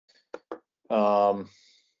Let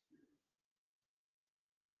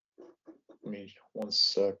me, one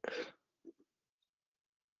sec.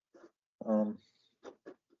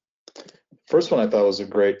 First one I thought was a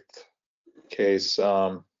great case.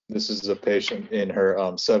 This is a patient in her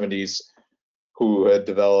 70s who had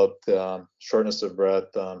developed shortness of breath.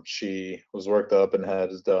 She was worked up and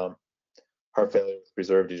had heart failure with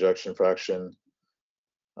preserved ejection fraction.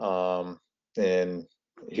 And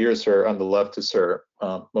here's her, on the left is her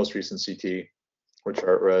most recent CT, which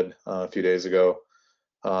Art read a few days ago.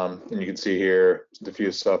 And you can see here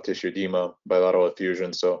diffuse soft tissue edema, bilateral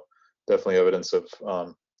effusion, so definitely evidence of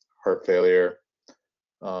heart failure.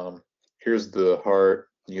 Here's the heart.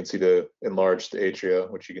 You can see the enlarged atria,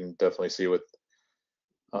 which you can definitely see with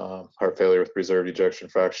heart failure with preserved ejection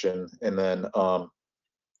fraction. And then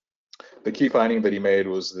the key finding that he made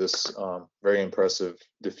was this very impressive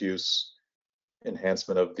diffuse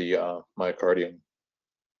enhancement of the myocardium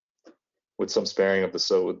with some sparing of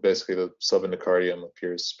the basically the subendocardium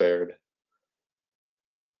appears spared.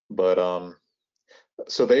 But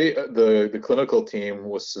so the clinical team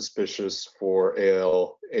was suspicious for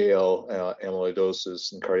AL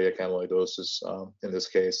amyloidosis and cardiac amyloidosis in this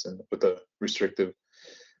case, and with a restrictive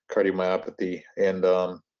cardiomyopathy,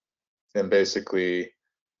 and basically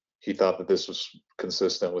he thought that this was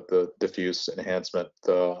consistent with the diffuse enhancement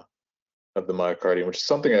of the myocardium, which is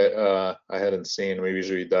something I hadn't seen. We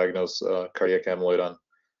usually diagnose cardiac amyloid on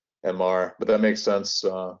MR, but that makes sense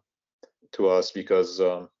to us because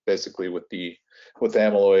basically with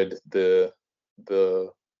amyloid, the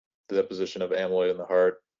deposition of amyloid in the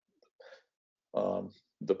heart,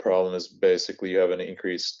 the problem is basically you have an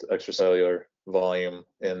increased extracellular volume,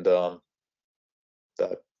 and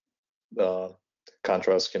that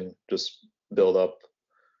contrast can just build up,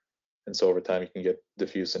 and so over time you can get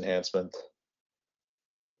diffuse enhancement.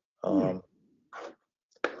 But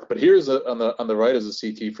here's on the right is a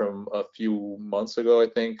CT from a few months ago, I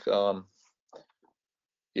think.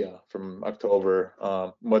 Yeah, from October,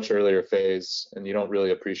 much earlier phase, and you don't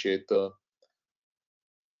really appreciate the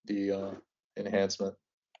enhancement.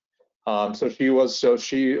 So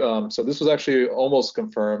this was actually almost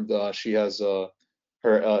confirmed. She has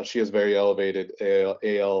very elevated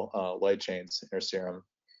AL light chains in her serum,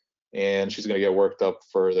 and she's going to get worked up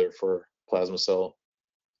further for plasma cell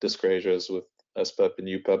dyscrasias with SPEP and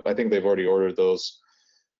UPEP. I think they've already ordered those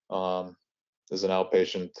as an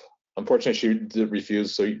outpatient. Unfortunately, she did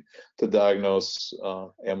refuse. So to diagnose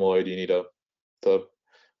amyloid, you need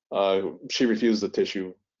she refused the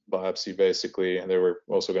tissue biopsy basically, and they were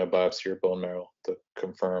also going to biopsy her bone marrow to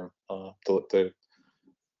confirm to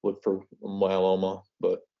look for myeloma,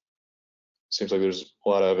 but it seems like there's a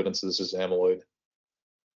lot of evidence this is amyloid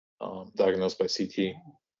diagnosed by CT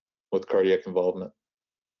with cardiac involvement.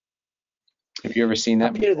 Have you ever seen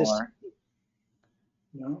that before?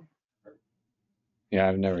 No. Yeah,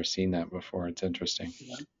 I've never seen that before. It's interesting.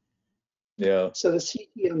 Yeah. So the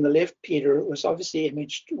CT on the left, Peter, was obviously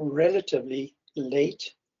imaged relatively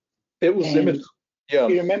late. It was imaged. Yeah.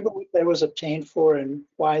 Do you remember what that was obtained for and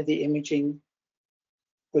why the imaging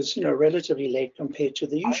was, relatively late compared to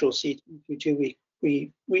the usual CT we do?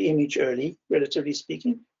 We image early, relatively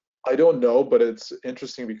speaking. I don't know, but it's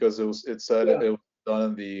interesting because it was done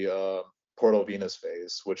in the portal venous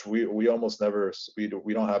phase, which we almost never, we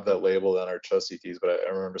don't have that label on our chest CTs, but I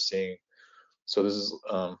remember seeing. So this is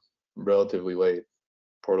relatively late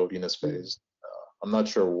portal venous phase. I'm not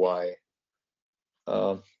sure why.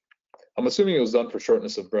 I'm assuming it was done for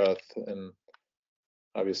shortness of breath, and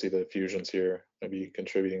obviously the effusions here may be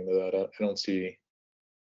contributing to that. I don't see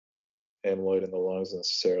amyloid in the lungs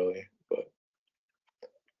necessarily, but.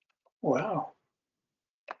 Wow.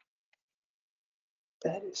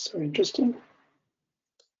 That is so interesting.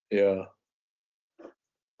 Yeah.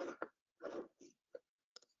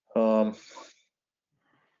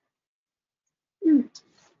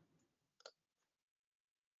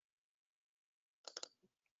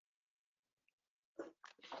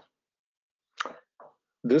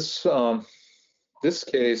 This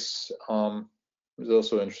case is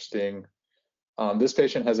also interesting. This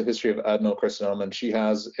patient has a history of adenocarcinoma, and she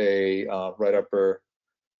has a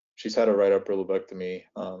she's had a right upper lobectomy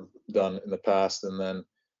done in the past, and then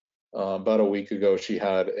about a week ago she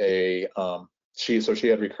had she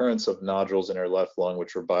had recurrence of nodules in her left lung,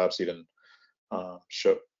 which were biopsied and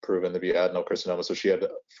proven to be adenocarcinoma. So she had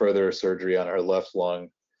further surgery on her left lung.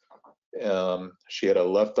 She had a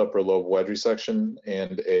left upper lobe wedge resection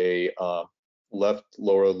and a left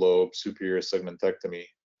lower lobe superior segmentectomy.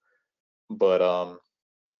 But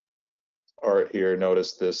Art here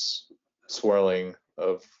noticed this swirling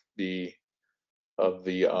of the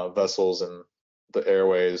vessels and the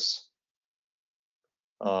airways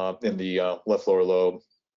in the left lower lobe.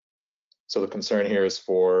 So the concern here is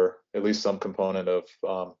for at least some component of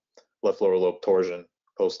left lower lobe torsion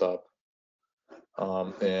post-op.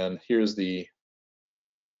 And here's the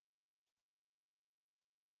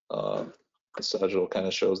sagittal kind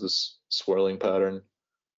of shows this swirling pattern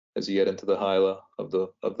as you get into the hyla of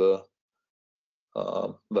the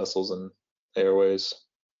vessels and airways.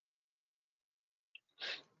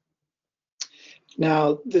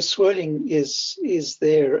 Now the swirling is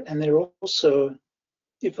there, and there are also,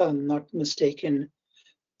 if I'm not mistaken,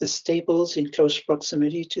 the staples in close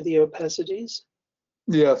proximity to the opacities.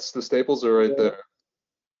 Yes, the staples are right there.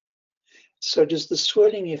 So does the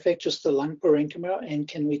swirling affect just the lung parenchyma, and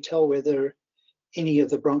can we tell whether any of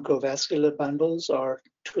the bronchovascular bundles are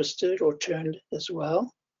twisted or turned as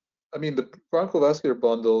well? I mean, the bronchovascular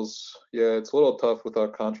bundles, yeah, it's a little tough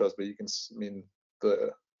without contrast, but you can,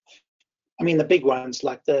 I mean the big ones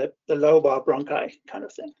like the lobar bronchi kind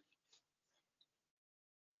of thing.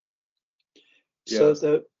 So yes.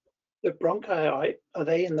 the bronchi, are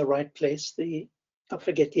they in the right place? I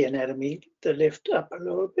forget the anatomy, the left upper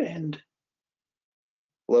lobe and...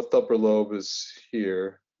 Left upper lobe is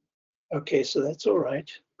here. Okay, so that's all right.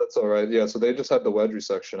 That's all right, yeah, so they just had the wedge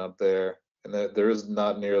resection up there, and there is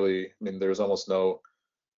not nearly, I mean, there's almost no,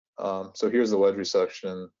 so here's the wedge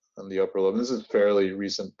resection on the upper lobe. This is fairly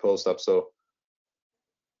recent post-op, so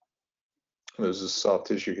there's this soft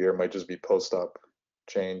tissue here, it might just be post-op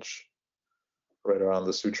change right around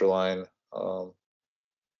the suture line.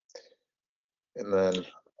 And then, in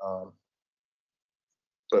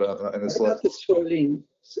this What about the swirling,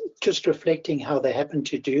 just reflecting how they happen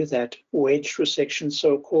to do that wedge resection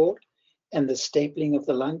so-called, and the stapling of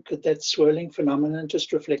the lung, could that swirling phenomenon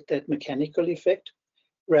just reflect that mechanical effect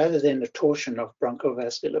rather than the torsion of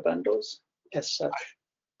bronchovascular bundles as such?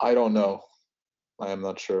 I don't know. I am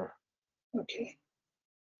not sure. Okay.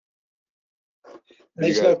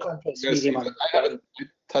 There's no contrast medium on I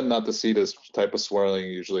tend not to see this type of swirling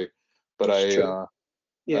usually, but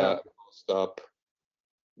post up.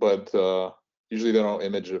 But usually they don't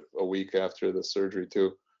image a week after the surgery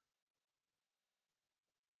too.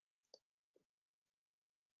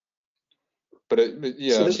 But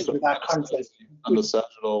yeah. So this is without contrast. On the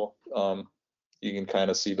sagittal, you can kind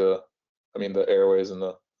of see the airways and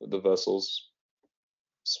the vessels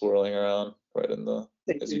swirling around right in the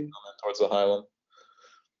as you come in towards the hilum.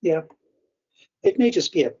 Yeah, it may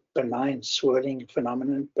just be a benign swirling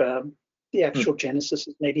phenomenon. The actual genesis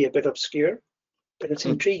is maybe a bit obscure, but it's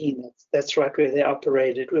intriguing. That's right where they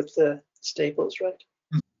operated with the staples, right?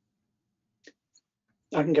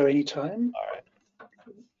 I can go anytime. All right.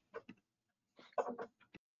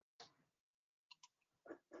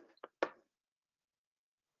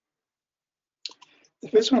 The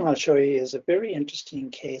first one I'll show you is a very interesting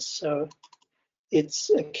case. So it's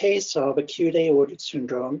a case of acute aortic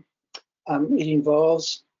syndrome. It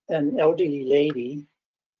involves an elderly lady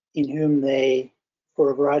in whom they, for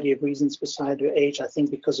a variety of reasons beside her age, I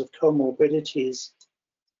think because of comorbidities,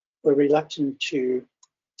 were reluctant to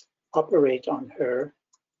operate on her.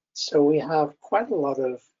 So we have quite a lot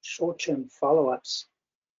of short-term follow-ups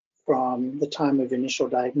from the time of initial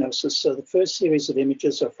diagnosis. So the first series of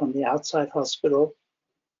images are from the outside hospital.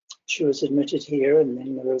 She was admitted here, and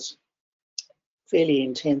then there was fairly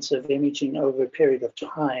intensive imaging over a period of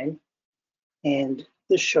time. And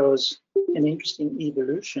this shows an interesting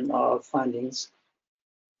evolution of findings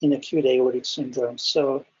in acute aortic syndrome.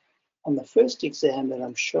 So on the first exam that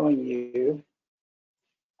I'm showing you,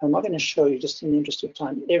 I'm not going to show you, just in the interest of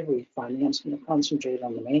time, every finding. I'm just going to concentrate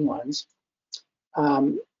on the main ones.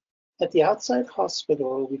 At the outside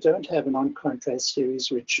hospital, we don't have an on-contrast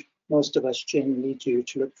series, which most of us generally do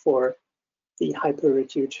to look for the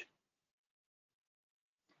hyperacute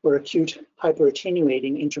or acute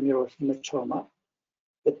hyperattenuating intramural hematoma.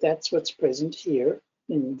 But that's what's present here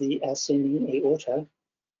in the ascending aorta.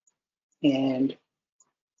 And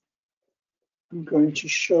I'm going to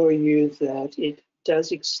show you that it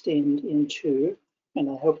does extend into, and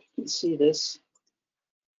I hope you can see this,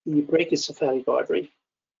 the brachiocephalic artery.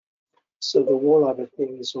 So the wall of it there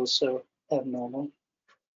is also abnormal.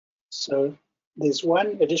 So there's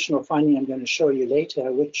one additional finding I'm going to show you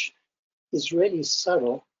later, which is really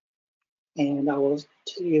subtle. And I will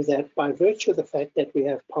tell you that by virtue of the fact that we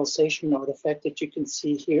have pulsation artifact that you can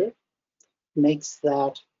see here, makes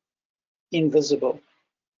that invisible.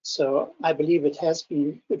 So I believe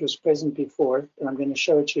it was present before, but I'm going to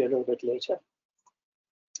show it to you a little bit later.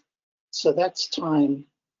 So that's time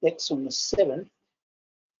X on the 7th.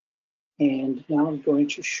 And now I'm going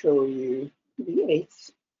to show you the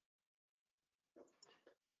 8th.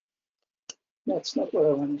 That's not what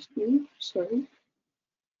I wanted to do, sorry.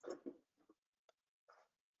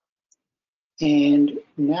 And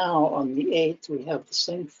now on the 8th, we have the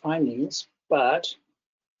same findings, but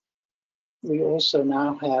we also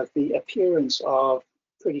now have the appearance of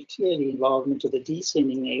pretty clearly involvement of the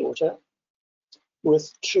descending aorta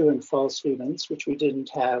with true and false lumens, which we didn't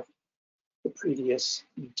have the previous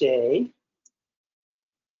day.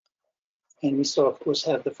 And we still, of course,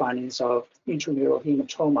 have the findings of intramural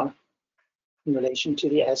hematoma in relation to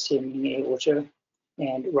the ascending aorta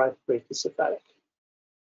and right brachiocephalic.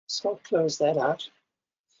 So I'll close that out,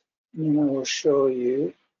 and then I will show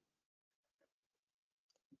you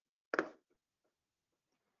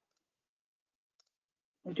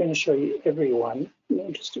I'm going to show you everyone in the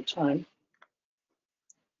interest of time.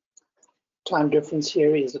 Time difference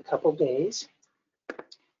here is a couple days.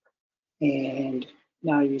 And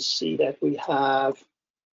now you see that we have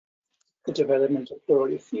the development of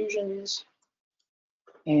pleural effusions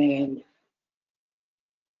and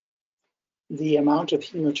the amount of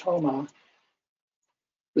hematoma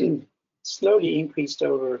slowly increased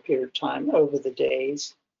over a period of time, over the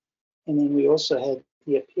days. And then we also had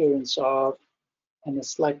the appearance of and a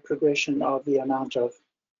slight progression of the amount of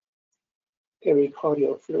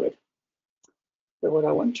pericardial fluid. But what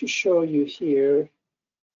I want to show you here,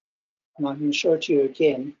 and I'm going to show it to you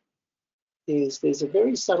again, is there's a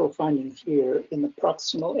very subtle finding here in the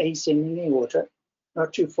proximal ascending aorta,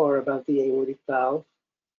 not too far above the aortic valve,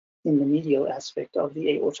 in the medial aspect of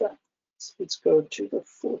the aorta. So let's go to the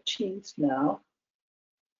 14th now.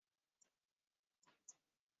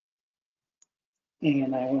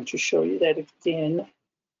 And I want to show you that again.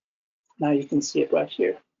 Now you can see it right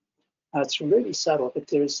here. It's really subtle, but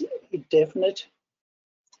there's a definite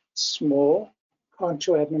small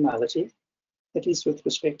contour abnormality, at least with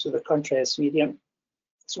respect to the contrast medium.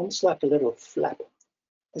 It's almost like a little flap,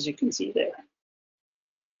 as you can see there.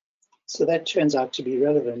 So that turns out to be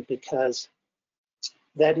relevant because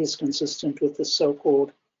that is consistent with the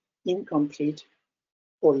so-called incomplete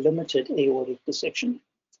or limited aortic dissection.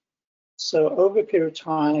 So over a period of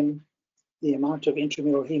time, the amount of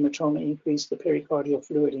intramural hematoma increased, the pericardial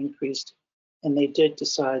fluid increased, and they did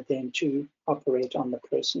decide then to operate on the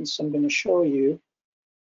person. So I'm going to show you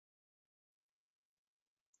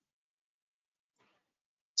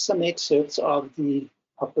some excerpts of the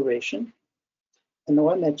operation. And the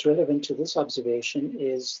one that's relevant to this observation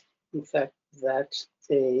is the fact that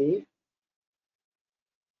they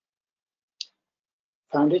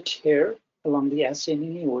found a tear along the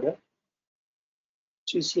ascending aorta,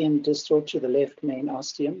 2 cm distal to the left main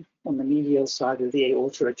ostium on the medial side of the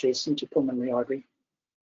aorta adjacent to pulmonary artery.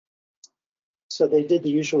 So they did the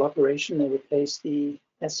usual operation. They replaced the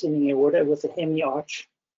ascending aorta with a hemiarch,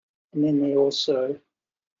 and then they also,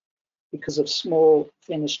 because of small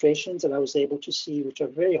fenestrations that I was able to see, which are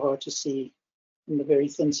very hard to see in the very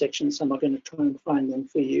thin sections, I'm not going to try and find them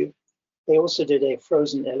for you. They also did a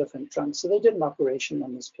frozen elephant trunk. So they did an operation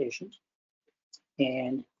on this patient.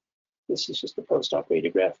 And this is just a post-op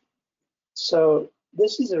radiograph. So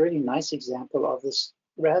this is a really nice example of this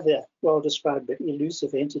rather well-described but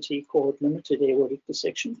elusive entity called limited aortic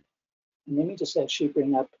dissection. And let me just actually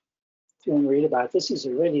bring up, if you want to read about it, this is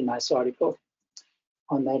a really nice article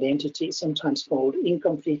on that entity, sometimes called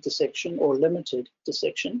incomplete dissection or limited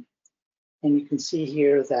dissection. And you can see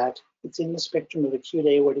here that it's in the spectrum of acute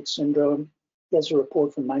aortic syndrome. There's a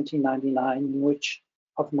report from 1999 in which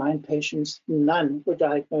of 9 patients, none were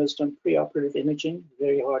diagnosed on preoperative imaging,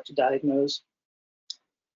 very hard to diagnose.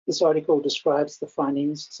 This article describes the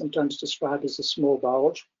findings, sometimes described as a small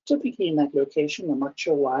bulge, typically in that location. I'm not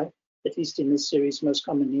sure why, at least in this series, most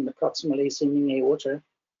commonly in the proximal ascending aorta.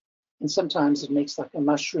 And sometimes it makes like a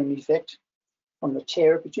mushroom effect on the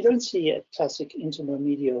tear, but you don't see a classic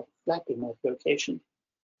intermedial flap in that location.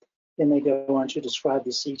 Then they go on to describe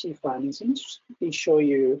the CT findings. And let me show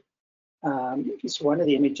you just one of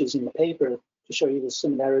the images in the paper to show you the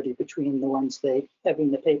similarity between the ones they have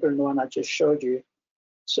in the paper and the one I just showed you.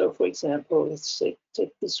 So for example, let's say,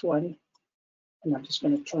 take this one, and I'm just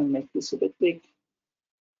going to try and make this a bit big.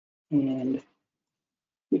 And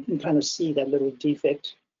we can kind of see that little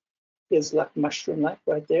defect is like mushroom-like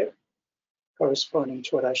right there, corresponding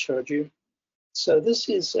to what I showed you. So this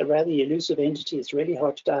is a rather elusive entity. It's really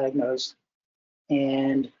hard to diagnose,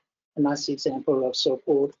 and a nice example of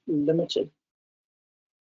so-called limited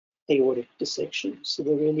aortic dissection. So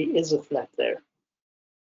there really is a flap there,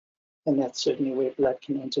 and that's certainly where blood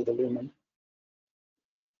can enter the lumen.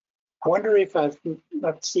 I wonder if I've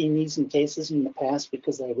not seen these in cases in the past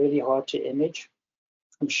because they're really hard to image.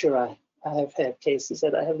 I'm sure I have had cases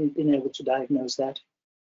that I haven't been able to diagnose that.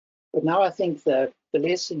 But now I think that the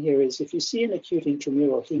lesson here is if you see an acute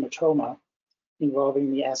intramural hematoma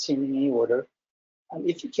involving the ascending aorta,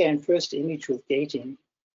 If you can, first image with gating,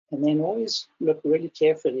 and then always look really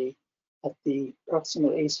carefully at the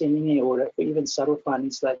proximal ascending aorta for even subtle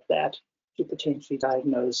findings like that to potentially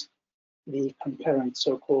diagnose the concurrent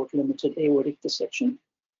so-called limited aortic dissection.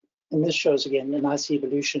 And this shows, again, a nice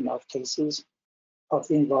evolution of cases of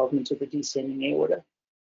the involvement of the descending aorta.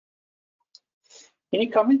 Any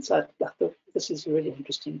comments? I thought this is a really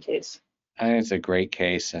interesting case. I think it's a great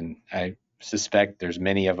case, and I suspect there's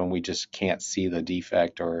many of them we just can't see the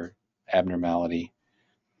defect or abnormality.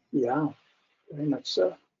 Yeah, very much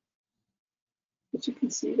so. But you can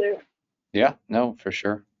see there. Yeah, no, for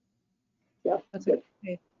sure. Yeah, That's good.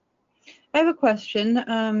 okay. I have a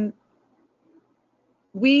question.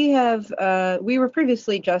 We were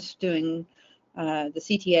previously just doing the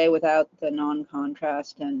CTA without the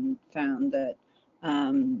non-contrast, and found that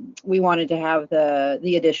we wanted to have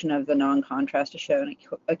the addition of the non-contrast to show an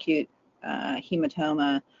acute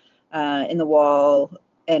hematoma in the wall,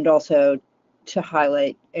 and also to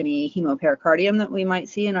highlight any hemopericardium that we might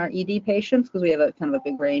see in our ED patients, because we have a kind of a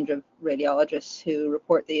big range of radiologists who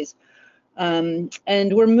report these. And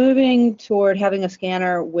we're moving toward having a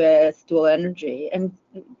scanner with dual energy. And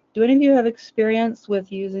do any of you have experience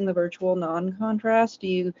with using the virtual non-contrast? Do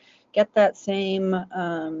you get that same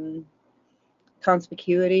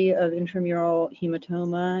conspicuity of intramural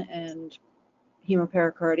hematoma and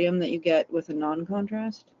hemopericardium that you get with a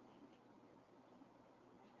non-contrast?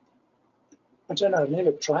 I don't know, I've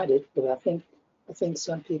never tried it, but I think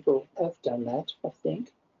some people have done that, I think,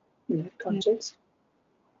 in that context.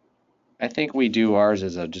 I think we do ours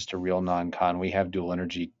as just a real non-con. We have dual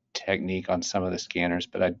energy technique on some of the scanners,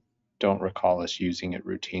 but I don't recall us using it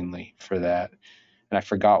routinely for that. And I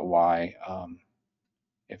forgot why,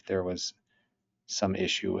 if there was some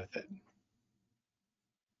issue with it.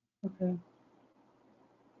 Okay.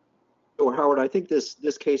 So Howard, I think this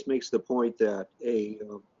case makes the point that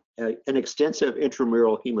an extensive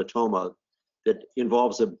intramural hematoma that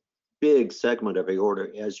involves a big segment of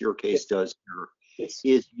aorta, as your case does here,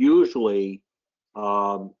 is usually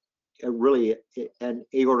really an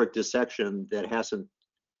aortic dissection that hasn't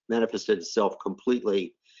manifested itself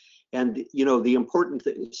completely. And you know, the important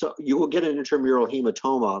thing, so you will get an intramural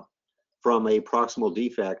hematoma from a proximal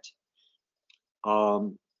defect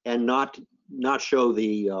and not show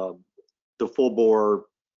the full bore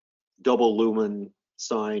double lumen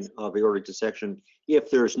sign of aortic dissection if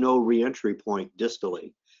there's no reentry point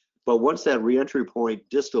distally. But once that reentry point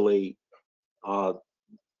distally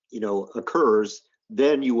occurs,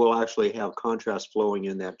 then you will actually have contrast flowing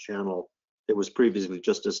in that channel that was previously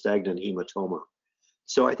just a stagnant hematoma.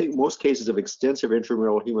 So I think most cases of extensive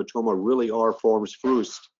intramural hematoma really are forms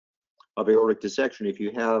fruste of aortic dissection. If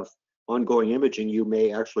you have ongoing imaging, you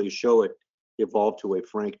may actually show it evolve to a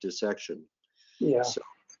frank dissection. Yeah. So,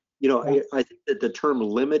 you know, I think that the term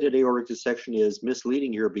limited aortic dissection is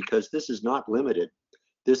misleading here, because this is not limited.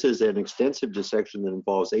 This is an extensive dissection that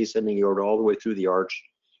involves ascending aorta all the way through the arch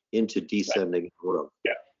into descending aorta.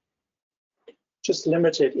 Yeah. Just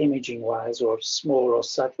limited imaging wise, or small or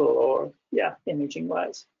subtle, or imaging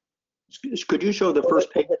wise. Could you show the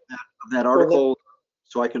first page of that article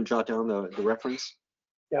so I can jot down the reference?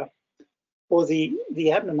 Yeah. Well,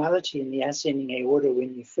 the abnormality in the ascending aorta,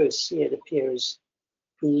 when you first see it, appears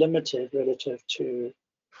limited relative to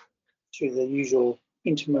the usual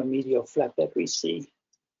intermedial flap that we see.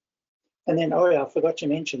 And then, I forgot to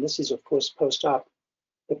mention, this is of course post-op,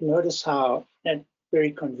 but notice how that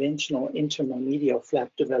very conventional intermedial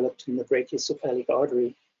flap developed in the brachiocephalic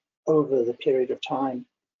artery over the period of time,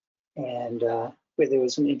 and where there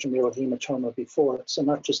was an intramural hematoma before. So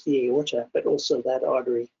not just the aorta, but also that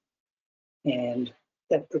artery. And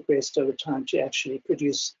that progressed over time to actually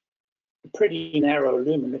produce a pretty narrow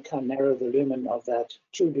lumen. Look how narrow the lumen of that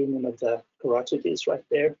true lumen of the carotid is right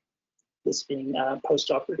there. This being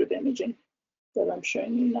post-operative imaging that I'm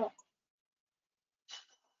showing you now.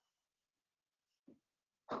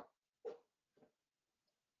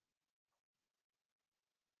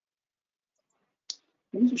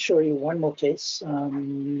 Let me just show you one more case.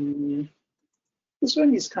 This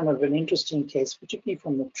one is kind of an interesting case, particularly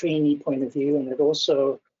from the trainee point of view, and it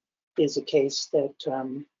also is a case that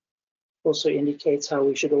also indicates how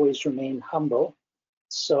we should always remain humble.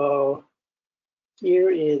 So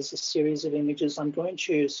here is a series of images. I'm going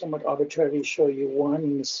to somewhat arbitrarily show you one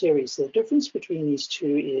in the series. The difference between these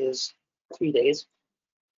two is 3 days.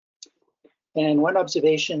 And one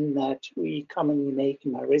observation that we commonly make,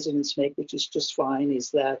 and my residents make, which is just fine,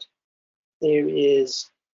 is that there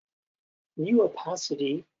is new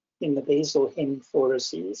opacity in the basal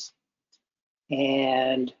hemothoraces.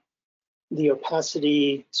 And the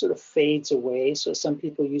opacity sort of fades away. So some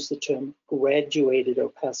people use the term graduated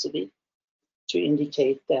opacity to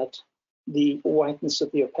indicate that the whiteness of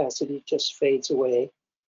the opacity just fades away.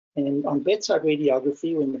 And on bedside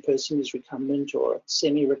radiography, when the person is recumbent or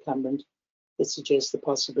semi-recumbent, it suggests the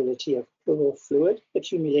possibility of pleural fluid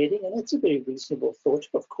accumulating. And it's a very reasonable thought,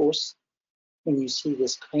 of course, when you see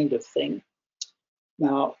this kind of thing.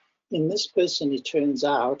 Now, in this person, it turns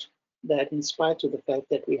out that in spite of the fact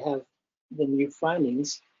that we have the new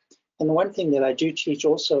findings, and the one thing that I do teach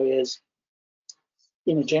also is,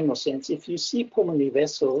 in a general sense, if you see pulmonary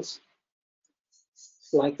vessels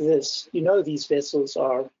like this, you know these vessels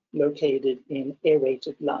are located in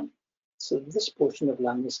aerated lung. So this portion of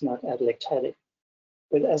lung is not atelectatic.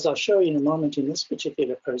 But as I'll show you in a moment in this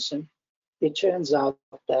particular person, it turns out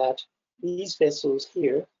that these vessels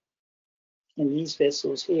here and these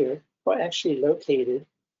vessels here are actually located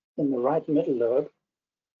in the right middle lobe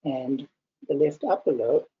and the left upper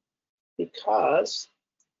lobe, because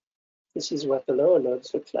this is what the lower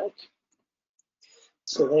lobes look like.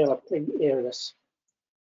 So they are pretty airless.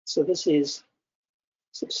 So this is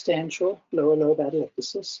substantial lower lobe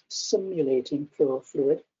atelectasis simulating pleural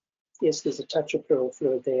fluid. Yes, there's a touch of pleural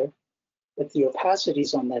fluid there, but the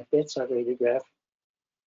opacities on that bedside radiograph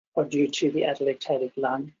are due to the atelectatic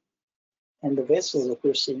lung. And the vessels that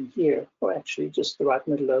we're seeing here are actually just the right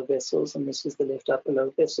middle lobe vessels, and this is the left upper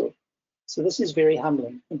lobe vessel. So this is very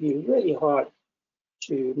humbling. It'd be really hard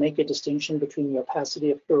to make a distinction between the opacity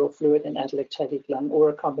of pleural fluid and atelectatic lung, or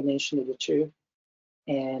a combination of the two.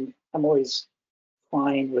 And I'm always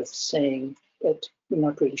fine with saying that we're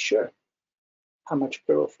not really sure how much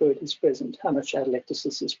pleural fluid is present, how much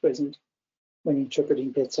atelectasis is present when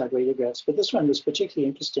interpreting bedside radiographs. But this one was particularly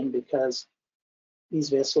interesting because these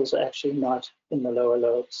vessels are actually not in the lower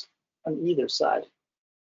lobes on either side.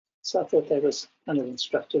 So I thought that was kind of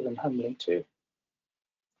instructive and humbling too.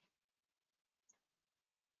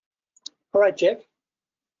 All right, Jeff.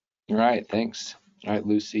 All right, thanks. All right,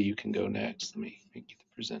 Lucy, you can go next. Let me make you the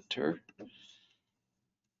presenter.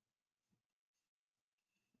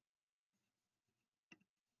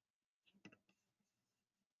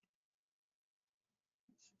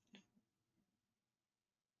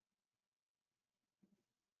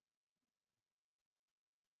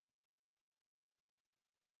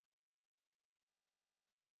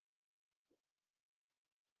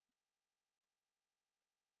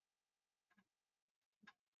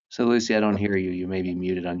 So Lucy, I don't hear you. You may be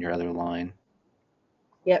muted on your other line.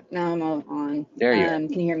 Yep, now I'm on. There you are.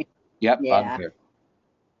 Can you hear me? Yep, Yeah. I'm clear.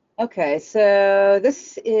 Okay, so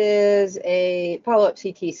this is a follow-up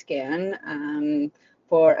CT scan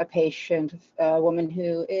for a patient, a woman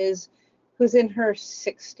who's in her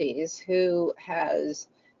 60s, who has,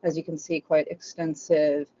 as you can see, quite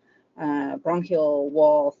extensive bronchial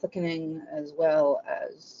wall thickening, as well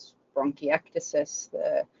as bronchiectasis.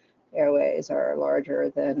 The airways are larger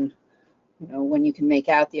than, when you can make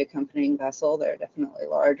out the accompanying vessel. They're definitely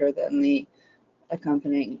larger than the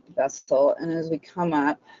accompanying vessel. And as we come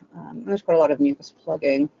up, there's quite a lot of mucus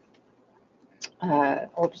plugging.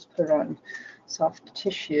 I'll just put it on soft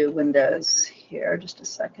tissue windows here, just a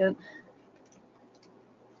second.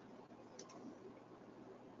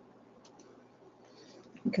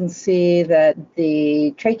 You can see that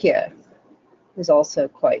the trachea is also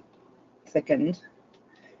quite thickened.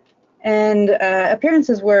 And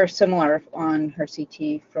appearances were similar on her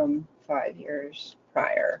CT from 5 years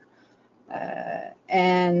prior.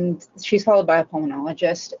 And she's followed by a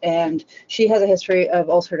pulmonologist, and she has a history of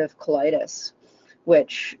ulcerative colitis,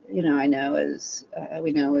 which we know is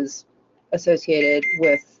associated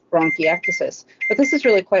with bronchiectasis. But this is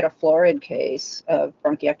really quite a florid case of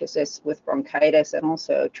bronchiectasis with bronchitis and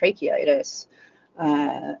also tracheitis.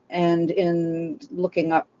 And in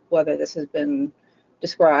looking up whether this has been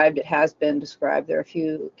described, it has been described. There are a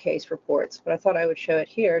few case reports, but I thought I would show it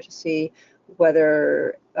here to see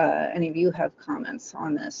whether any of you have comments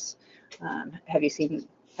on this. Have you seen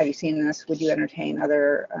this? Would you entertain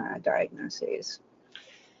other diagnoses?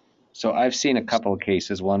 So I've seen a couple of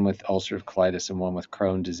cases, one with ulcerative colitis and one with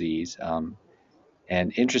Crohn's disease.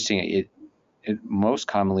 And interesting, it most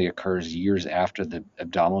commonly occurs years after the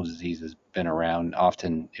abdominal disease has been around,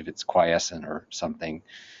 often if it's quiescent or something.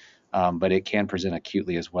 But it can present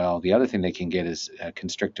acutely as well. The other thing they can get is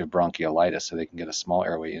constrictive bronchiolitis, so they can get a small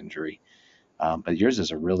airway injury. But yours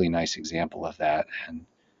is a really nice example of that. And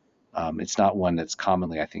it's not one that's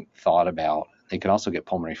commonly, I think, thought about. They can also get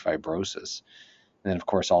pulmonary fibrosis. And then, of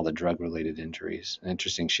course, all the drug-related injuries. And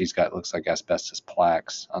interesting, she's got, looks like asbestos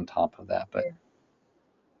plaques on top of that. But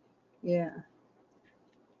yeah.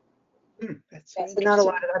 That's Yeah, very so not a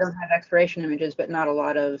lot interesting. of, I don't have exploration images, but not a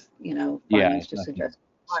lot of, Yeah, findings to nothing suggest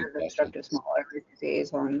a lot of suggested. obstructive small artery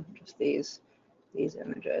disease on just these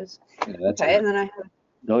images. Yeah, that's Okay, a and then I have,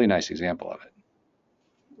 really nice example of it.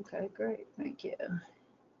 okay, great, thank you.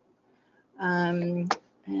 And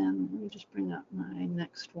let me just bring up my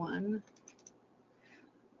next one.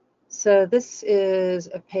 So this is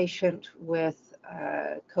a patient with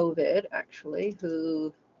COVID, actually,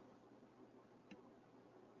 who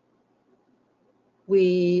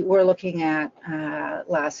we were looking at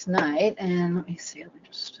last night. And let me see, let me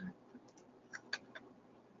just,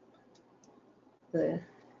 the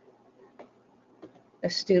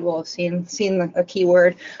astute will have seen a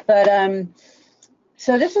keyword, but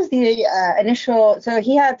so this is the initial. So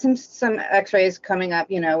he had some X-rays coming up,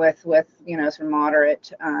 with some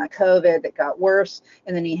moderate COVID that got worse,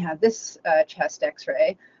 and then he had this chest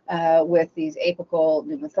X-ray with these apical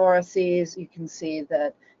pneumothoraces. You can see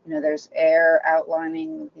that there's air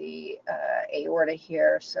outlining the aorta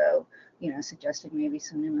here, so suggesting maybe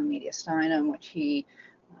some pneumomediastinum, which he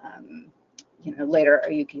later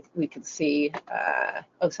we could see.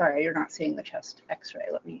 Oh, sorry, you're not seeing the chest X-ray.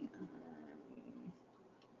 Let me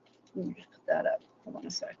just put that up. Hold on a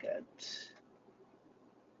second.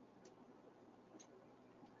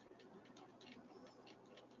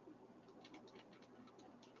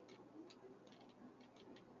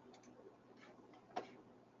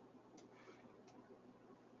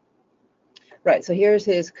 Right, so here's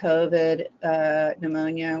his COVID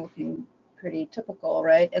pneumonia, looking pretty typical,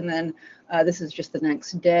 right? And then this is just the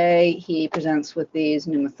next day. He presents with these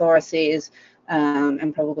pneumothoraces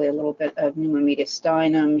and probably a little bit of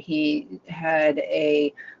pneumomediastinum. He had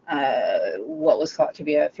a what was thought to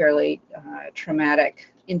be a fairly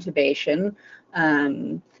traumatic intubation.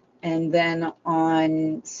 And then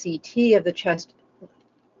on CT of the chest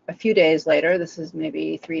a few days later, this is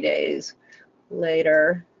maybe 3 days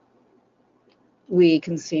later, we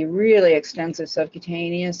can see really extensive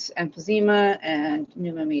subcutaneous emphysema and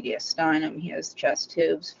pneumomediastinum. He has chest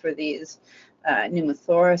tubes for these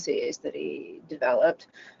pneumothoraces that he developed.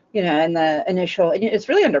 And the initial, it's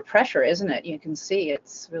really under pressure, isn't it? You can see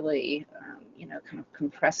it's really, kind of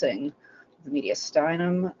compressing the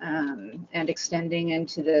mediastinum and extending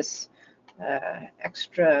into this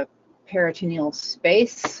extra peritoneal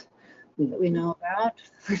space that we know about.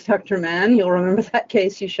 Dr. Mann, you'll remember that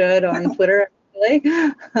case you showed on Twitter.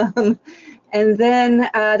 And then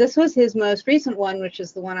this was his most recent one, which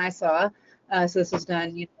is the one I saw. So this was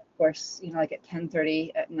done, of course, like at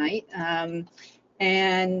 10:30 at night.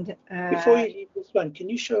 And before you leave this one, can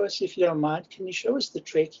you show us, if you don't mind, can you show us the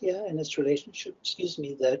trachea and its relationship?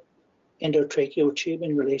 The endotracheal tube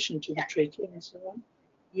in relation to the trachea and so on?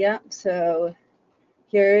 Yeah. So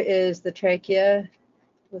here is the trachea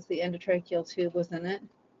with the endotracheal tube within it.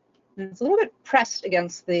 And it's a little bit pressed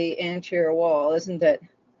against the anterior wall, isn't it?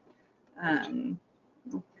 I'll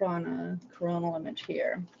put on a coronal image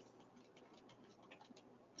here.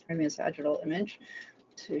 I mean, a sagittal image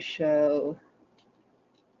to show.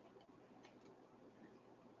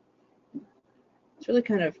 It's really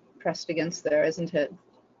kind of pressed against there, isn't it?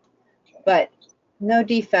 But no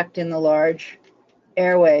defect in the large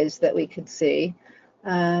airways that we could see.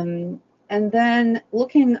 And then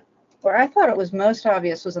looking, where I thought it was most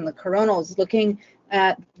obvious was in the coronals, looking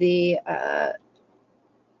at the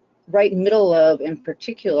right middle lobe in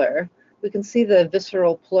particular. We can see the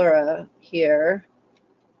visceral pleura here.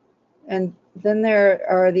 And then there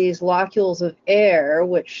are these locules of air,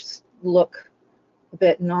 which look a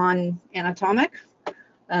bit non-anatomic.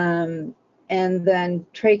 And then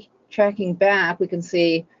tracking back, we can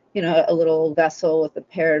see, a little vessel with a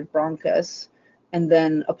paired bronchus, and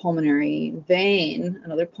then a pulmonary vein,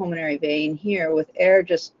 another pulmonary vein here with air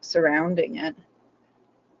just surrounding it.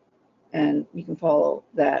 And you can follow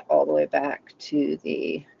that all the way back to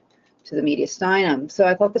the mediastinum. So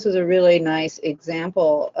I thought this was a really nice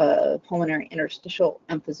example of pulmonary interstitial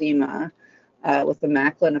emphysema with the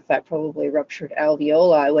Macklin effect, probably ruptured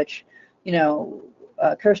alveoli, which,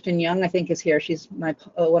 Kirsten Young, I think, is here. She's my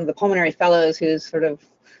one of the pulmonary fellows who's sort of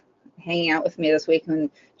hanging out with me this week, and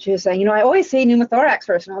she was saying, I always say pneumothorax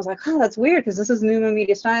first, and I was like, oh, that's weird because this is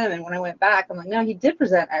pneumomediastinum. And when I went back, I'm like, no, he did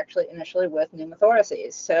present actually initially with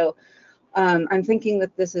pneumothoraces. So I'm thinking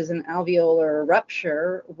that this is an alveolar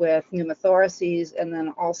rupture with pneumothoraces, and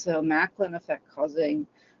then also Macklin effect causing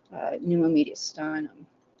pneumomediastinum.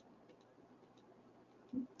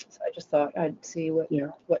 So I just thought I'd see what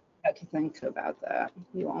you had to think about that.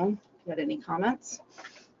 You all had any comments?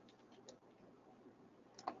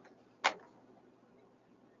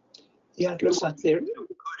 Yeah, it looks like there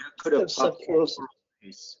could have subpleural.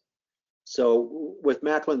 So with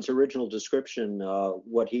Macklin's original description,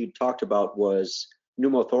 what he talked about was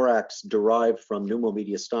pneumothorax derived from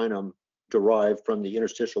pneumomediastinum, derived from the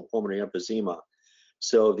interstitial pulmonary emphysema.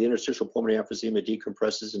 So the interstitial pulmonary emphysema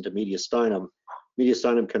decompresses into mediastinum.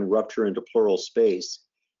 Mediastinum can rupture into pleural space.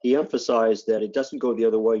 He emphasized that it doesn't go the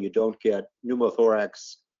other way. You don't get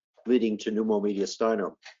pneumothorax leading to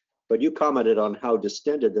pneumomediastinum. But you commented on how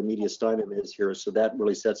distended the mediastinum is here, so that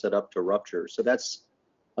really sets it up to rupture. So that's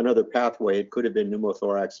another pathway. It could have been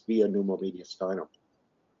pneumothorax via pneumomediastinum.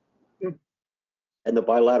 And the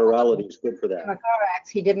bilaterality is good for that. Pneumothorax,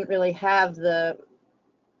 he didn't really have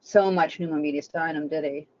so much pneumomediastinum, did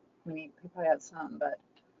he? I mean, he probably had some, but.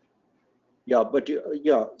 Yeah, but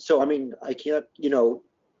yeah, so I mean, I can't,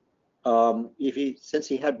 since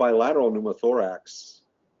he had bilateral pneumothorax,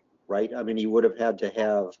 right? I mean, he would have had to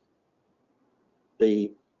have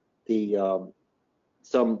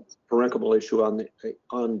some parenchymal issue on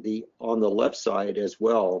the left side as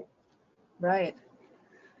well. Right.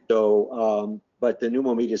 So, but the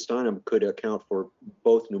pneumomediastinum could account for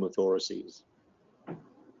both pneumothoraces.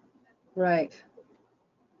 Right.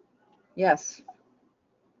 Yes.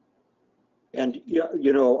 And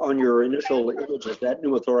on your initial images, that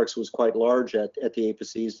pneumothorax was quite large at the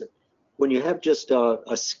apices. When you have just a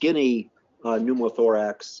skinny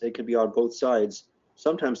pneumothorax, it can be on both sides.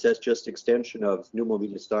 Sometimes that's just extension of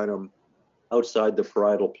pneumomediastinum outside the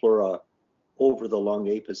parietal pleura over the lung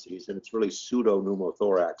apices, and it's really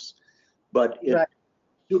pseudo-pneumothorax. But Right.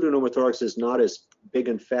 Pseudo-pneumothorax is not as big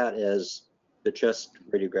and fat as the chest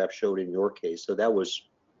radiograph showed in your case. So that was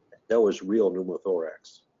real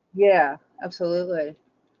pneumothorax. Yeah, absolutely.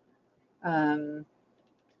 And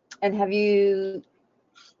have you,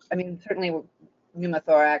 I mean, certainly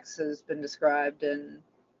pneumothorax has been described in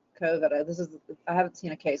COVID. I haven't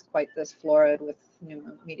seen a case quite this florid with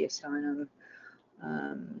pneumomediastinum.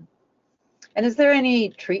 And is there any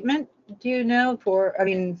treatment, do you know, I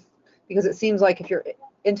mean, because it seems like if you're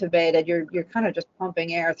intubated, you're kind of just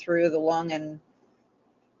pumping air through the lung and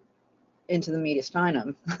into the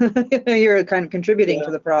mediastinum. You're kind of contributing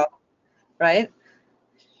to the problem, right?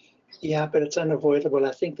 Yeah, but it's unavoidable.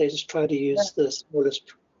 I think they just try to use the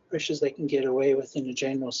smallest pressures they can get away with in a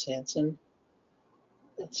general sense, and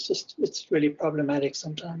it's really problematic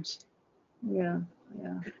sometimes. Yeah.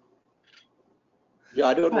 Yeah,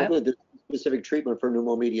 I don't know the specific treatment for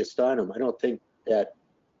pneumomediastinum. I don't think that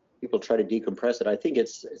people try to decompress it. I think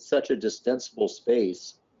it's such a distensible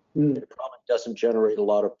space. It probably doesn't generate a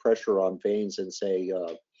lot of pressure on veins and say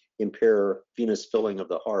impair venous filling of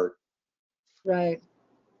the heart. Right.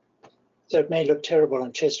 So it may look terrible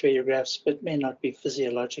on chest radiographs, but may not be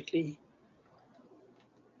physiologically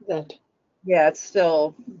that. Yeah, it's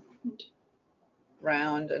still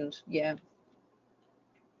round and yeah.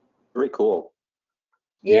 Very cool.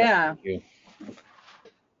 Yeah. Thank you.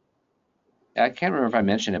 I can't remember if I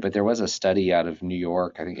mentioned it, but there was a study out of New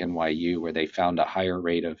York, I think NYU, where they found a higher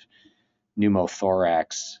rate of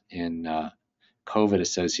pneumothorax in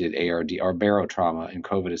COVID-associated ARD or barotrauma in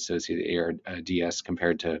COVID-associated ARDS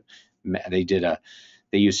compared to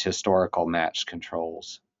they used historical matched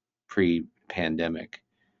controls pre-pandemic.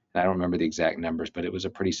 And I don't remember the exact numbers, but it was a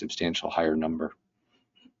pretty substantial higher number.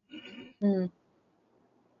 All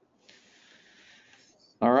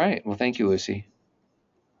right. Well, thank you, Lucy.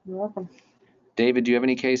 You're welcome. David, do you have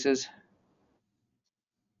any cases?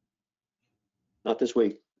 Not this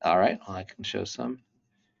week. All right. Well, I can show some.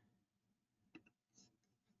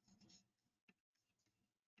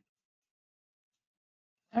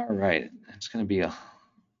 All right. It's going to be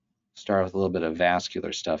start with a little bit of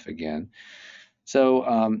vascular stuff again.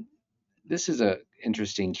 So this is an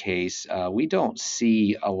interesting case. We don't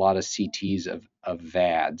see a lot of CTs of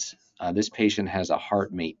VADs. This patient has a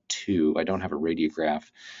HeartMate 2. I don't have a radiograph.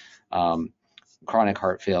 Chronic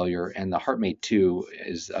heart failure, and the HeartMate 2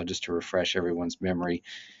 is, just to refresh everyone's memory,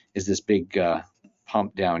 is this big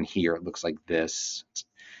pump down here. It looks like this,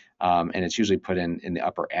 and it's usually put in the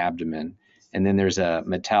upper abdomen. And then there's a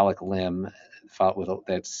metallic limb with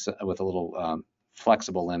a little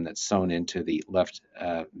flexible limb that's sewn into the left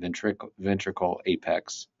ventricle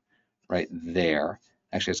apex, right there.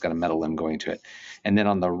 Actually, it's got a metal limb going to it. And then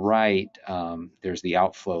on the right, there's the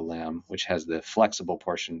outflow limb, which has the flexible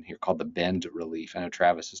portion here called the bend relief. I know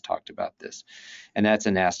Travis has talked about this. And that's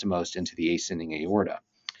anastomosed into the ascending aorta.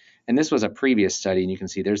 And this was a previous study, and you can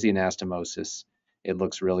see there's the anastomosis. It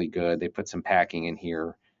looks really good. They put some packing in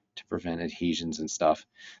here to prevent adhesions and stuff.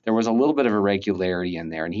 There was a little bit of irregularity in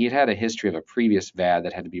there, and he had a history of a previous VAD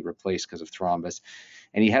that had to be replaced because of thrombus.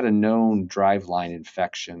 And he had a known drive line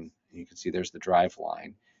infection. You can see there's the drive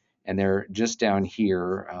line, and they're just down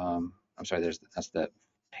here. I'm sorry, that's the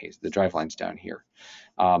the driveline's down here.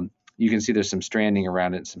 You can see there's some stranding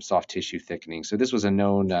around it and some soft tissue thickening. So this was a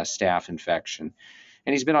known staph infection,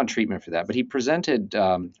 and he's been on treatment for that. But he presented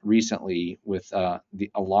recently with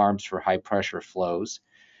the alarms for high pressure flows.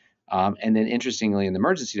 And then interestingly, in the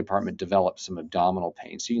emergency department, developed some abdominal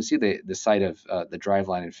pain. So you can see the site of the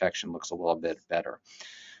driveline infection looks a little bit better.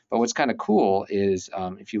 But what's kind of cool is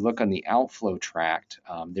if you look on the outflow tract,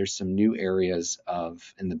 there's some new areas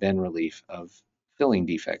in the bend relief of filling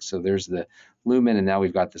defects. So there's the lumen, and now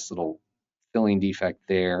we've got this little filling defect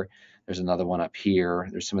there. There's another one up here.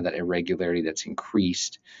 There's some of that irregularity that's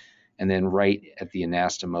increased. And then right at the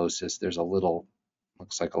anastomosis, there's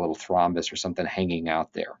looks like a little thrombus or something hanging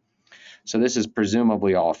out there. So this is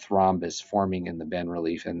presumably all thrombus forming in the bend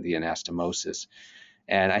relief and the anastomosis.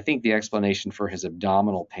 And I think the explanation for his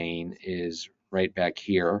abdominal pain is right back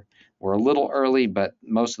here. We're a little early, but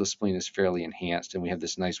most of the spleen is fairly enhanced, and we have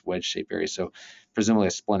this nice wedge-shaped area. So presumably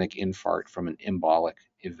a splenic infarct from an embolic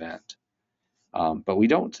event. But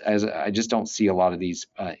I just don't see a lot of these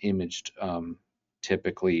imaged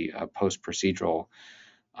typically post-procedural.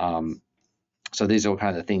 So these are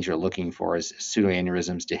kind of the things you're looking for is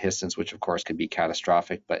pseudoaneurysms, dehiscence, which of course could be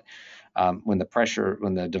catastrophic. But when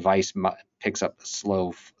the device picks up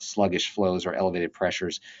slow, sluggish flows or elevated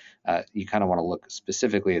pressures, you kind of want to look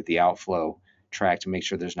specifically at the outflow tract to make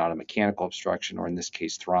sure there's not a mechanical obstruction, or in this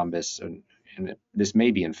case, thrombus. And this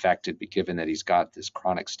may be infected, but given that he's got this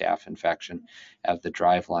chronic staph infection of the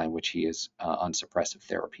driveline, which he is on suppressive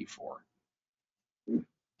therapy for.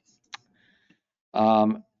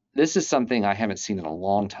 This is something I haven't seen in a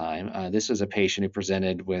long time. This was a patient who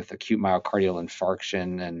presented with acute myocardial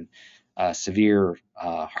infarction and severe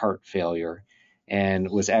heart failure, and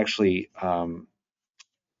was actually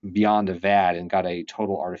beyond a VAD and got a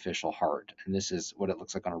total artificial heart. And this is what it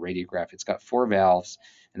looks like on a radiograph. It's got 4 valves,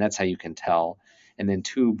 and that's how you can tell, and then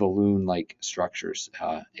 2 balloon-like structures.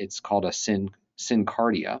 It's called a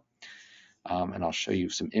Syncardia. And I'll show you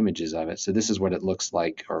some images of it. So this is what it looks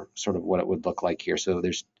like, or sort of what it would look like here. So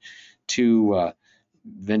there's 2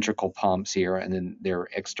 ventricle pumps here, and then they're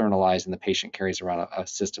externalized, and the patient carries around a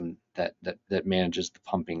system that manages the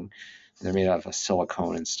pumping. And they're made out of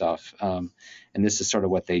silicone and stuff. And this is sort of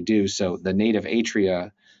what they do. So the native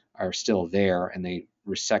atria are still there, and they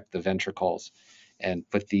resect the ventricles and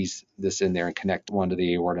put this in there and connect one to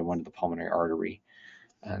the aorta and one to the pulmonary artery.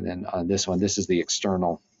 And then on this one, this is the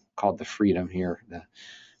external, called the Freedom here, the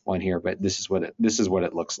one here, but this is what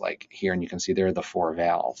it looks like here, and you can see there are the 4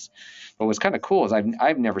 valves. But what's kind of cool is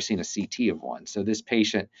I've never seen a CT of one. So this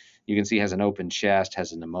patient, you can see, has an open chest,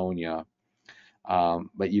 has a pneumonia,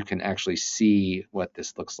 but you can actually see what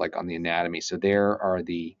this looks like on the anatomy. So there are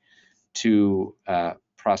the 2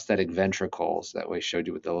 prosthetic ventricles that we showed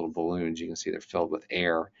you with the little balloons. You can see they're filled with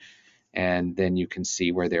air. And then you can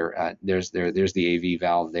see where there's the AV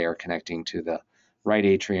valve there connecting to the right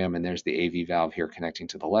atrium, and there's the AV valve here connecting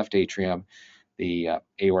to the left atrium, the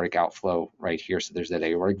aortic outflow right here. So there's that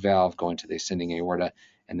aortic valve going to the ascending aorta,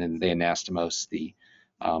 and then the anastomose, the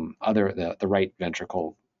right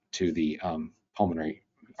ventricle to the pulmonary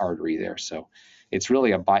artery there. So it's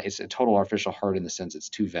really it's a total artificial heart in the sense it's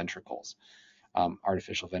 2 ventricles,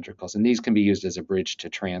 artificial ventricles, and these can be used as a bridge to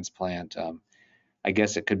transplant. I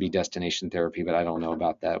guess it could be destination therapy, but I don't know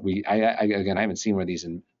about that. Again, I haven't seen one of these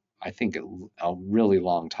in, I think, a really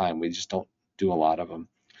long time. We just don't do a lot of them.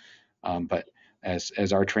 But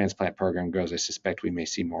as our transplant program grows, I suspect we may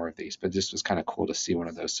see more of these. But this was kind of cool to see one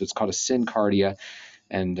of those. So it's called a Syncardia.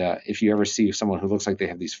 And if you ever see someone who looks like they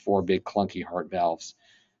have these 4 big clunky heart valves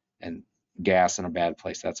and gas in a bad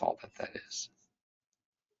place, that's all that is.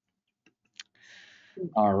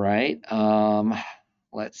 All right.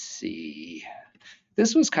 Let's see.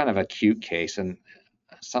 This was kind of a cute case, and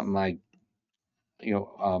something I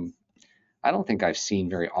don't think I've seen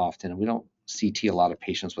very often. We don't CT a lot of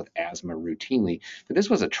patients with asthma routinely, but this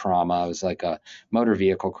was a trauma. It was like a motor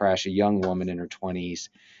vehicle crash, a young woman in her 20s,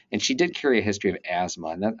 and she did carry a history of asthma.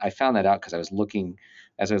 And I found that out because as I was looking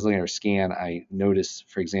at her scan, I noticed,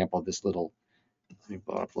 for example, this little, let me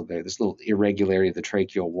blow it up a little bit, this little irregularity of the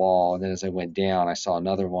tracheal wall. And then as I went down, I saw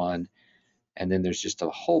another one. And then there's just a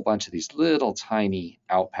whole bunch of these little tiny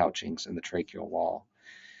outpouchings in the tracheal wall.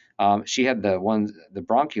 She had the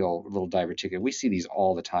bronchial little diverticula. We see these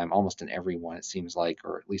all the time, almost in everyone, it seems like,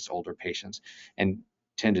 or at least older patients, and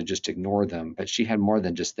tend to just ignore them. But she had more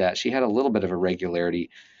than just that. She had a little bit of irregularity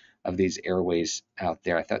of these airways out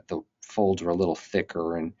there. I thought the folds were a little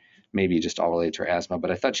thicker and maybe just all related to her asthma,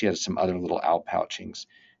 but I thought she had some other little outpouchings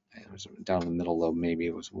it was down in the middle lobe, maybe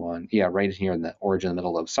it was one. Yeah, right here in the origin of the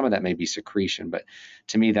middle lobe. Some of that may be secretion, but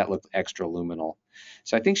to me that looked extraluminal.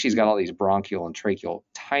 So I think she's got all these bronchial and tracheal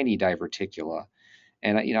tiny diverticula.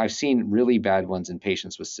 And I've seen really bad ones in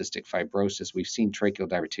patients with cystic fibrosis. We've seen tracheal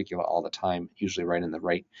diverticula all the time, usually right in the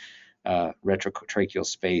right retrotracheal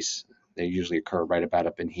space. They usually occur right about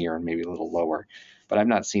up in here and maybe a little lower. But I've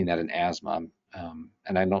not seen that in asthma.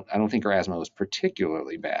 And I don't think her asthma was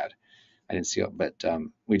particularly bad. I didn't see it, but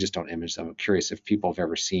we just don't image them. I'm curious if people have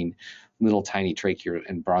ever seen little tiny tracheal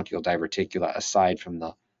and bronchial diverticula aside from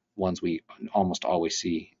the ones we almost always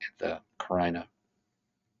see at the carina.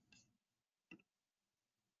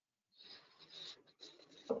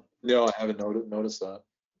 No, I haven't noticed that.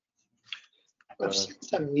 I've seen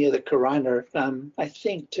some near the carina. I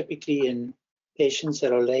think typically in patients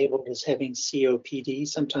that are labeled as having COPD,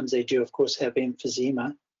 sometimes they do, of course, have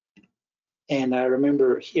emphysema. And I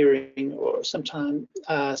remember hearing, or some time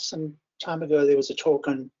ago, there was a talk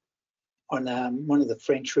on one of the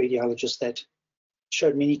French radiologists that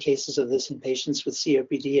showed many cases of this in patients with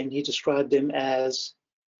COPD, and he described them as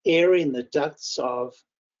air in the ducts of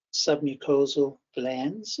submucosal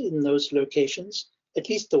glands in those locations, at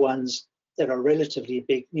least the ones that are relatively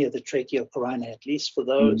big near the tracheal carina, at least for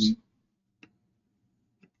those,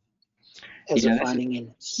 as a finding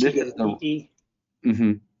in COPD.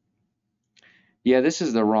 Yeah, this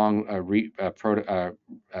is the wrong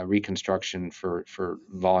reconstruction for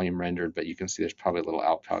volume rendered, but you can see there's probably a little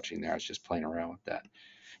outpouching there. I was just playing around with that.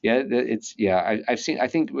 Yeah, I've seen, I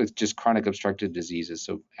think with just chronic obstructive diseases,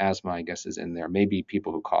 so asthma, I guess, is in there. Maybe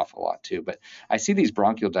people who cough a lot too, but I see these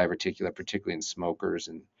bronchial diverticula, particularly in smokers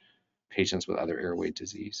and patients with other airway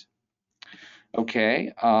disease.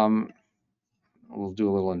 Okay, we'll do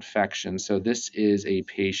a little infection. So this is a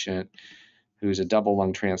patient who's a double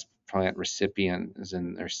lung transplant recipient, is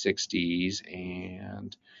in their 60s,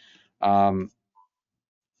 and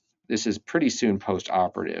this is pretty soon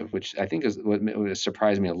post-operative, which I think is what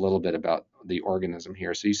surprised me a little bit about the organism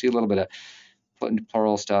here. So you see a little bit of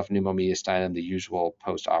pleural stuff, pneumomediastinum, the usual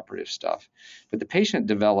post-operative stuff. But the patient had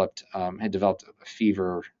developed a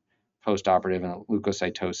fever post-operative and a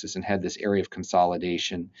leukocytosis and had this area of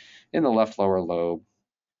consolidation in the left lower lobe,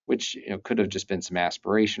 which could have just been some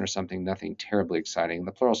aspiration or something, nothing terribly exciting.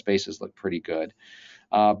 The pleural spaces look pretty good.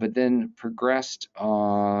 But then progressed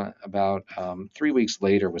about 3 weeks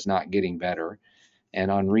later, was not getting better,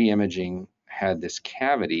 and on re-imaging had this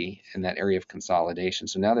cavity in that area of consolidation.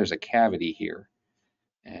 So now there's a cavity here,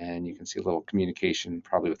 and you can see a little communication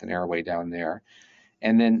probably with an airway down there,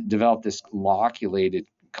 and then developed this loculated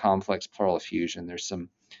complex pleural effusion. There's some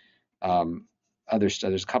other stuff.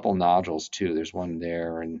 There's a couple nodules too. There's one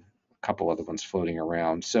there and a couple other ones floating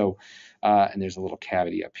around. So, and there's a little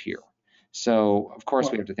cavity up here. So, of course,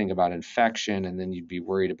 we have to think about infection, and then you'd be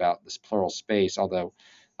worried about this pleural space, although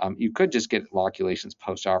you could just get loculations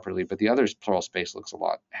post-operatively, but the other pleural space looks a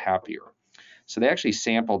lot happier. So they actually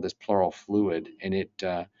sampled this pleural fluid, and it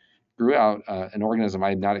grew out an organism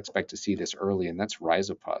I did not expect to see this early, and that's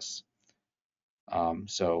Rhizopus.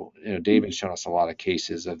 So, David's shown us a lot of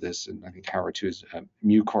cases of this, and I think Howard too is a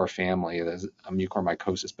mucor family, there's a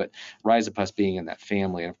mucormycosis, but Rhizopus being in that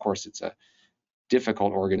family, and of course it's a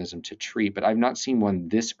difficult organism to treat, but I've not seen one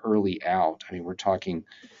this early out. I mean, we're talking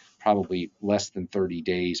probably less than 30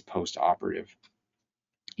 days post-operative.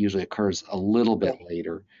 Usually occurs a little bit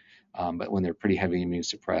later, but when they're pretty heavily immune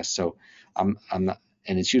suppressed. So I'm not,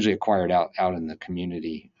 and it's usually acquired out in the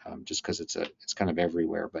community, just because it's kind of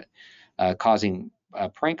everywhere, but causing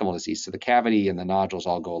parenchymal disease. So the cavity and the nodules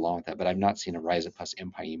all go along with that, but I've not seen a Rhizopus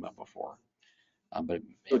empyema before.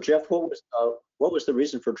 So Jeff, what was the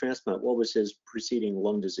reason for transplant? What was his preceding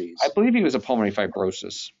lung disease? I believe he was a pulmonary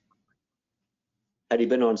fibrosis. Had he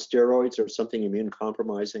been on steroids or something immune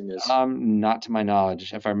compromising? Not to my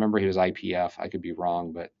knowledge. If I remember, he was IPF. I could be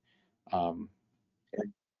wrong, but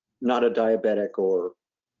not a diabetic or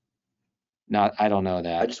not. I don't know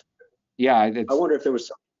that. I wonder if there was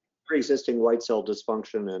some pre-existing white cell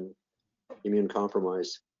dysfunction and immune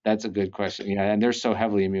compromise. That's a good question. Yeah, and they're so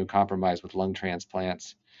heavily immune compromised with lung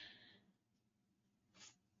transplants.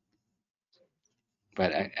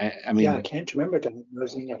 But I mean, I can't remember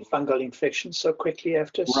diagnosing a fungal infection so quickly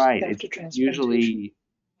after transplantation. Usually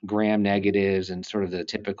gram negatives and sort of the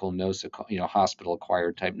typical hospital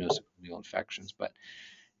acquired type nosocomial infections. But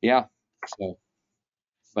yeah, so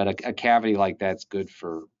but a cavity like that's good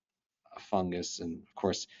for a fungus, and of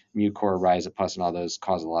course mucor, Rhizopus, and all those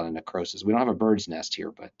cause a lot of necrosis. We don't have a bird's nest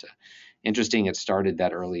here, but interesting it started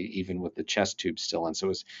that early, even with the chest tube still in.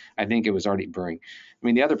 So I think it was already burning. I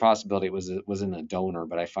mean, the other possibility was in a donor,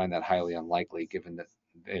 but I find that highly unlikely given that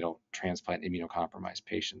they don't transplant immunocompromised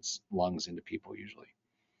patients' lungs into people usually.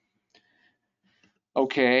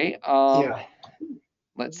 Okay, Yeah.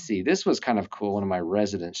 let's see. This was kind of cool. One of my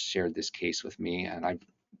residents shared this case with me, and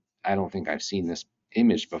I don't think I've seen this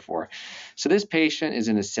image before. So this patient is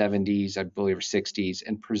in his 70s, I believe, or 60s,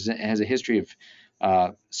 and has a history of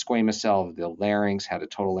squamous cell of the larynx, had a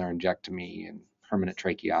total laryngectomy and permanent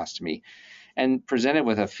tracheostomy, and presented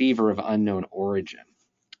with a fever of unknown origin.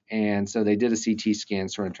 And so they did a CT scan,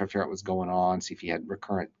 sort of try to figure out what was going on, see if he had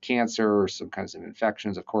recurrent cancer or some kinds of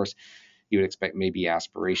infections. Of course, you would expect maybe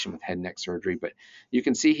aspiration with head and neck surgery, but you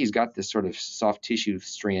can see he's got this sort of soft tissue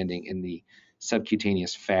stranding in the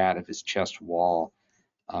subcutaneous fat of his chest wall,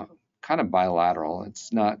 kind of bilateral.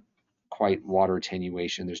 It's not quite water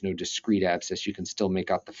attenuation. There's no discrete abscess. You can still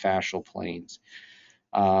make out the fascial planes.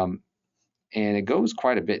 And it goes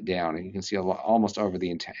quite a bit down, and you can see almost over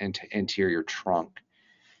the anterior trunk.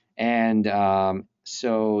 And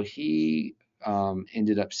so he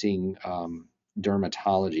ended up seeing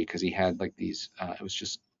dermatology because he had like these, it was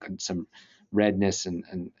just some redness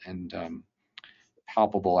and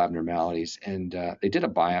palpable abnormalities. And they did a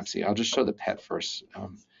biopsy. I'll just show the PET first,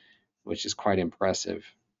 which is quite impressive.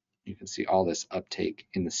 You can see all this uptake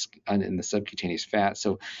in the subcutaneous fat.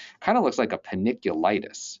 So kind of looks like a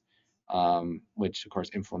panniculitis, which of course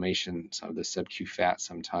inflammation of the subcu fat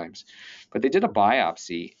sometimes. But they did a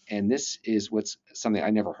biopsy, and this is something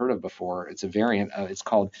I never heard of before. It's a variant. It's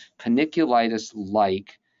called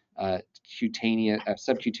Panniculitis-like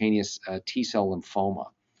subcutaneous T-cell lymphoma.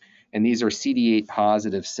 And these are CD8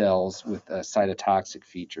 positive cells with cytotoxic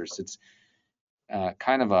features. It's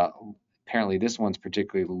kind of apparently this one's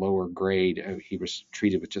particularly lower grade. He was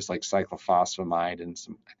treated with just like cyclophosphamide and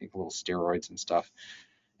some, I think, little steroids and stuff,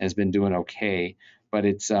 and has been doing okay. But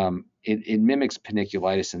it's it mimics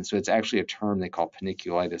panniculitis, and so it's actually a term they call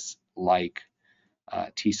panniculitis-like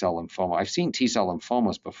T-cell lymphoma. I've seen T-cell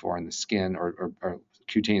lymphomas before in the skin or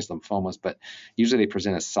cutaneous lymphomas, but usually they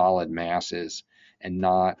present as solid masses, and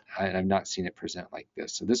I've not seen it present like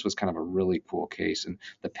this. So this was kind of a really cool case, and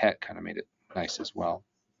the PET kind of made it nice as well.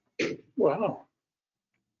 Wow.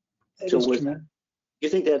 So you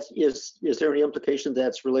think is there any implication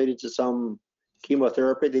that's related to some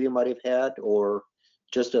chemotherapy that he might have had, or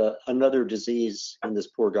just another disease in this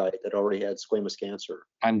poor guy that already had squamous cancer?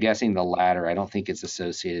 I'm guessing the latter. I don't think it's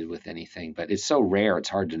associated with anything, but it's so rare, it's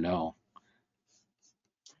hard to know.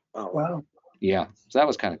 Wow. Yeah, so that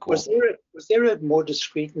was kind of cool. Was there a more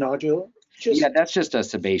discrete nodule? Yeah, that's just a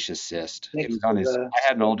sebaceous cyst. It was on his. I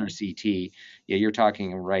had an older CT. Yeah, you're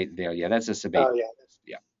talking right there. Yeah, that's a sebaceous. Oh yeah.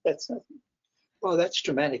 Yeah. That's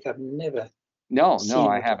dramatic. I've never. No,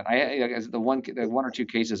 I haven't. The one or two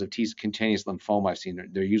cases of cutaneous lymphoma I've seen,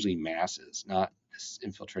 they're usually masses, not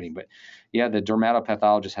infiltrating. But yeah, the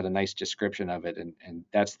dermatopathologist had a nice description of it, and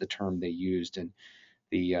that's the term they used. And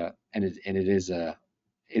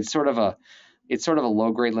it's sort of a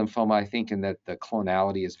low grade lymphoma, I think, in that the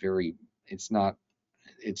clonality is very. It's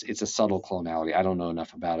a subtle clonality. I don't know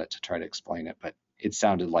enough about it to try to explain it, but it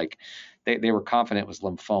sounded like they were confident it was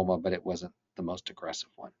lymphoma, but it wasn't the most aggressive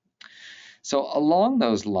one. So along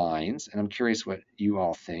those lines, and I'm curious what you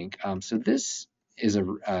all think. So this is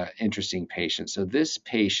a interesting patient. So this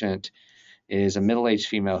patient is a middle-aged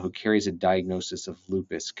female who carries a diagnosis of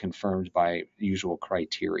lupus confirmed by usual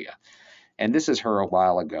criteria. And this is her a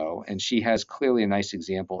while ago, and she has clearly a nice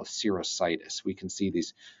example of serositis. We can see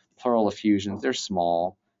these pleural effusions. They're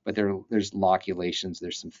small, but there's loculations,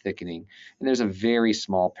 there's some thickening, and there's a very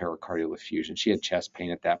small pericardial effusion. She had chest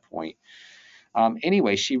pain at that point.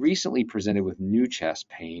 Anyway, she recently presented with new chest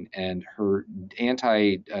pain, and her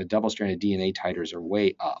anti-double-stranded DNA titers are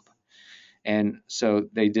way up. And so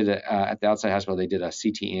they did at the outside hospital, they did a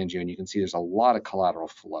CT angio, and you can see there's a lot of collateral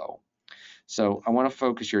flow. So I want to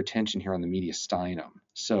focus your attention here on the mediastinum.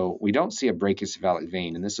 So we don't see a brachiocephalic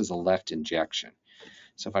vein, and this is a left injection.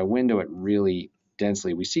 So if I window it really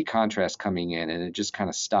densely, we see contrast coming in, and it just kind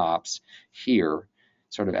of stops here,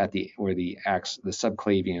 sort of at where the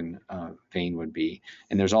subclavian vein would be,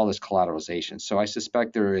 and there's all this collateralization. So I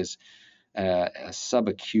suspect there is a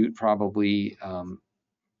subacute probably,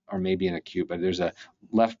 or maybe an acute, but there's a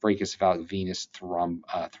left brachiocephalic venous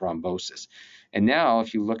thrombosis. And now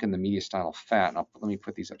if you look in the mediastinal fat, and let me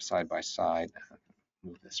put these up side by side,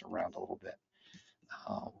 move this around a little bit.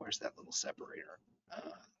 Where's that little separator?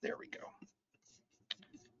 There we go.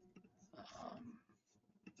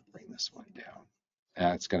 Bring this one down.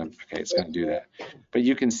 It's gonna do that. But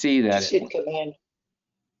you can see that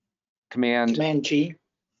Command G.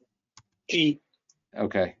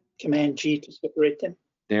 Okay. Command G to separate them.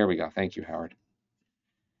 There we go. Thank you, Howard.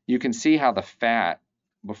 You can see how the fat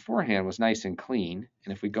beforehand was nice and clean.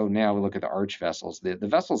 And if we go now, we look at the arch vessels. The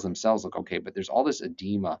vessels themselves look okay, but there's all this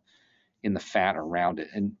edema in the fat around it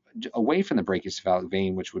and away from the brachiocephalic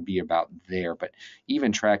vein, which would be about there, but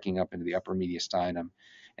even tracking up into the upper mediastinum,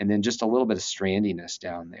 and then just a little bit of strandiness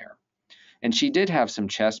down there. And she did have some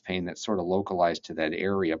chest pain that's sort of localized to that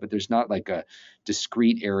area, but there's not like a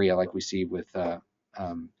discrete area like we see with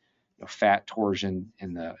fat torsion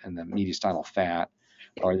in the mediastinal fat,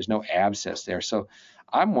 or there's no abscess there. So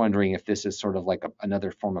I'm wondering if this is sort of like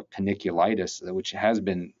another form of panniculitis, which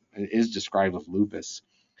is described with lupus,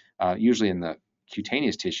 usually in the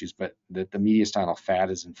cutaneous tissues, but the mediastinal fat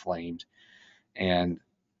is inflamed, and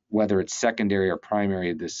whether it's secondary or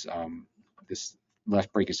primary, this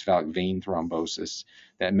left brachiocephalic vein thrombosis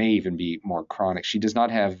that may even be more chronic. She does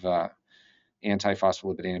not have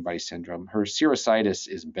antiphospholipid antibody syndrome. Her serositis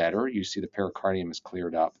is better. You see the pericardium is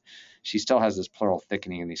cleared up. She still has this pleural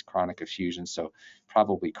thickening and these chronic effusions, so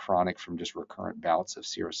probably chronic from just recurrent bouts of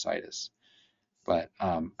serositis. But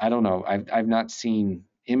I don't know. I've not seen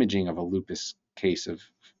imaging of a lupus case of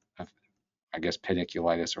I guess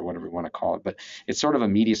panniculitis or whatever you want to call it, but it's sort of a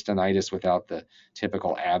mediastinitis without the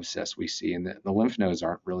typical abscess we see, and the lymph nodes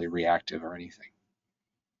aren't really reactive or anything.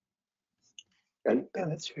 And Yeah,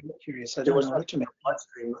 that's very curious. I there don't was know what to make.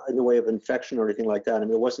 bloodstream in the way of infection or anything like that. I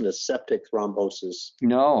mean, it wasn't a septic thrombosis.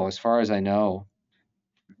 No, as far as I know.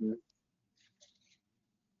 Mhm.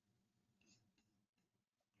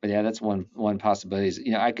 But yeah, that's one possibility. Is,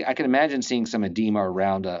 I can imagine seeing some edema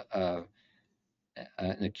around an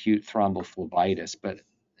acute thrombophlebitis, but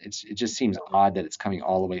it just seems odd that it's coming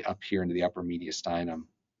all the way up here into the upper mediastinum,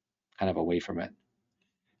 kind of away from it.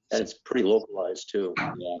 And it's pretty localized too.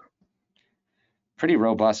 Yeah. Pretty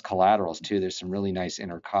robust collaterals too. There's some really nice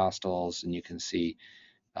intercostals, and you can see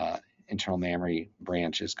internal mammary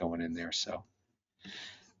branches going in there. So,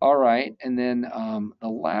 all right. And then the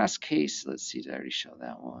last case, let's see, did I already show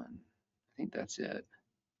that one? I think that's it.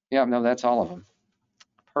 Yeah, no, that's all of them.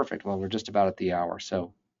 Perfect. Well, we're just about at the hour.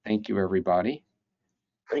 So thank you, everybody.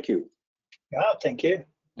 Thank you. Yeah, thank you.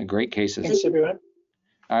 And great cases. Thanks, everyone.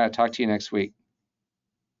 All right, I'll talk to you next week.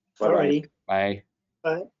 All righty. Bye.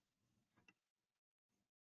 Bye.